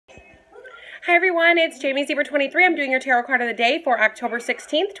Hi everyone, it's Jamie Zebra 23. I'm doing your tarot card of the day for October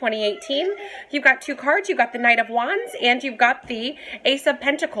 16th, 2018. You've got two cards. You've got the Knight of Wands and you've got the Ace of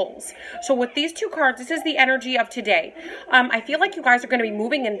Pentacles. So with these two cards, this is the energy of today. I feel like you guys are going to be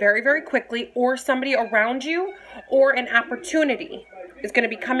moving in very, very quickly, or somebody around you or an opportunity is going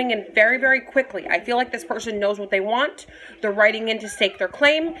to be coming in very, very quickly. I feel like this person knows what they want. They're writing in to stake their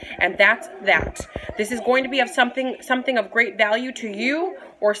claim, and that's that. This is going to be of something of great value to you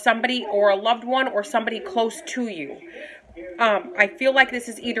or somebody or a loved one or somebody close to you. I feel like this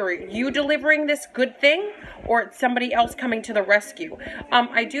is either you delivering this good thing or it's somebody else coming to the rescue.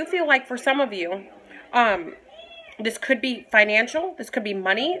 I do feel like for some of you, this could be financial, this could be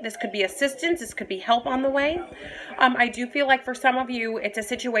money, this could be assistance, this could be help on the way. I do feel like for some of you, it's a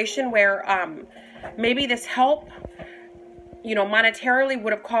situation where maybe this help, you know, monetarily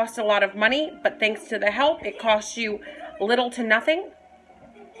would have cost a lot of money, but thanks to the help, it costs you little to nothing.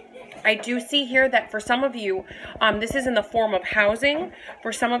 I do see here that for some of you, this is in the form of housing.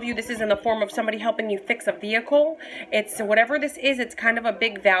 For some of you, this is in the form of somebody helping you fix a vehicle. It's whatever this is, it's kind of a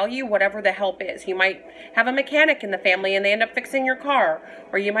big value, whatever the help is. You might have a mechanic in the family and they end up fixing your car.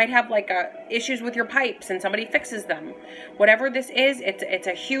 Or you might have like issues with your pipes and somebody fixes them. Whatever this is, it's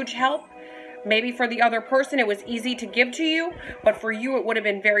a huge help. Maybe for the other person, it was easy to give to you, but for you, it would have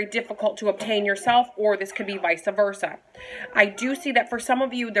been very difficult to obtain yourself, or this could be vice versa. I do see that for some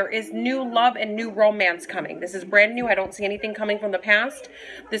of you, there is new love and new romance coming. This is brand new. I don't see anything coming from the past.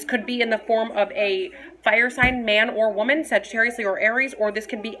 This could be in the form of a fire sign, man or woman, Sagittarius or Aries, or this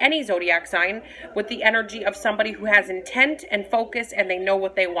could be any zodiac sign with the energy of somebody who has intent and focus and they know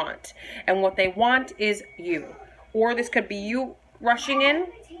what they want. And what they want is you. Or this could be you rushing in.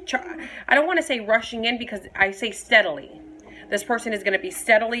 I don't want to say rushing in because I say steadily. This person is going to be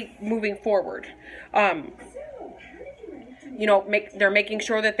steadily moving forward. You know, they're making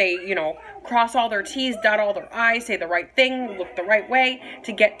sure that they, you know, cross all their T's, dot all their I's, say the right thing, look the right way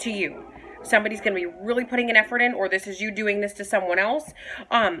to get to you. Somebody's going to be really putting an effort in, or this is you doing this to someone else.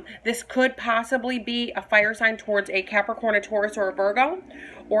 This could possibly be a fire sign towards a Capricorn, a Taurus, or a Virgo,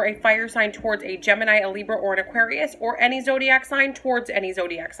 or a fire sign towards a Gemini, a Libra, or an Aquarius, or any zodiac sign towards any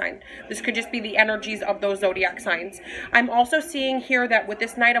zodiac sign. This could just be the energies of those zodiac signs. I'm also seeing here that with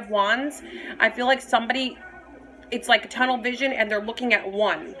this Knight of Wands, I feel like somebody, it's like a tunnel vision and they're looking at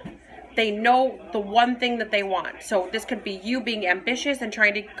one. They know the one thing that they want. So this could be you being ambitious and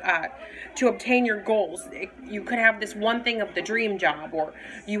trying to obtain your goals. You could have this one thing of the dream job, or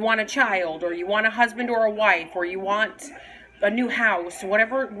you want a child, or you want a husband or a wife, or you want a new house.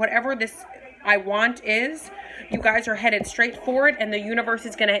 Whatever this I want is, you guys are headed straight for it, and the universe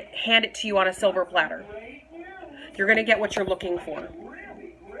is going to hand it to you on a silver platter. You're going to get what you're looking for.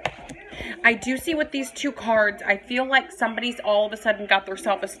 I do see with these two cards, I feel like somebody's all of a sudden got their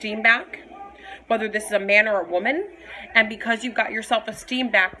self-esteem back, whether this is a man or a woman, and because you got your self-esteem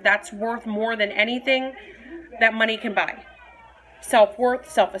back, that's worth more than anything that money can buy. Self-worth,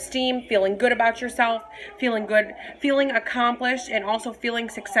 self-esteem, feeling good about yourself, feeling good, feeling accomplished, and also feeling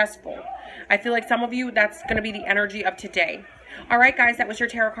successful. I feel like some of you, that's going to be the energy of today. All right, guys, that was your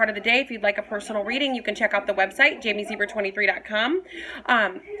tarot card of the day. If you'd like a personal reading, you can check out the website, jamiezebra23.com.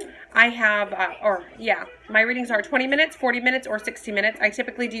 I have, my readings are 20 minutes, 40 minutes, or 60 minutes. I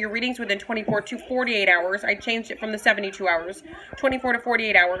typically do your readings within 24 to 48 hours. I changed it from the 72 hours, 24 to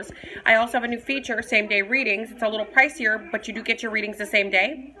 48 hours. I also have a new feature, same-day readings. It's a little pricier, but you do get your readings the same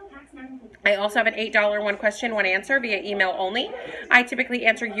day. I also have an $8 one question, one answer via email only. I typically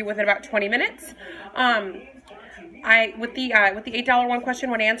answer you within about 20 minutes. With the $8 one question,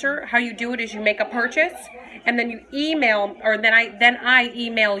 one answer, how you do it is you make a purchase and then you email, or then I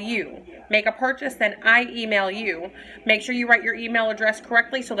email you. Make a purchase, then I email you. Make sure you write your email address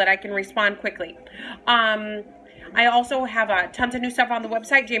correctly so that I can respond quickly. I also have tons of new stuff on the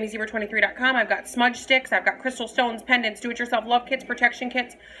website, jamiezebra23.com. I've got smudge sticks, I've got crystal stones, pendants, do-it-yourself love kits, protection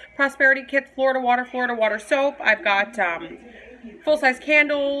kits, prosperity kits, Florida water soap. I've got full-size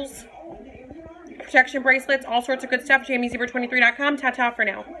candles, protection bracelets, all sorts of good stuff, jamiezebra23.com. Ta-ta for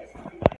now.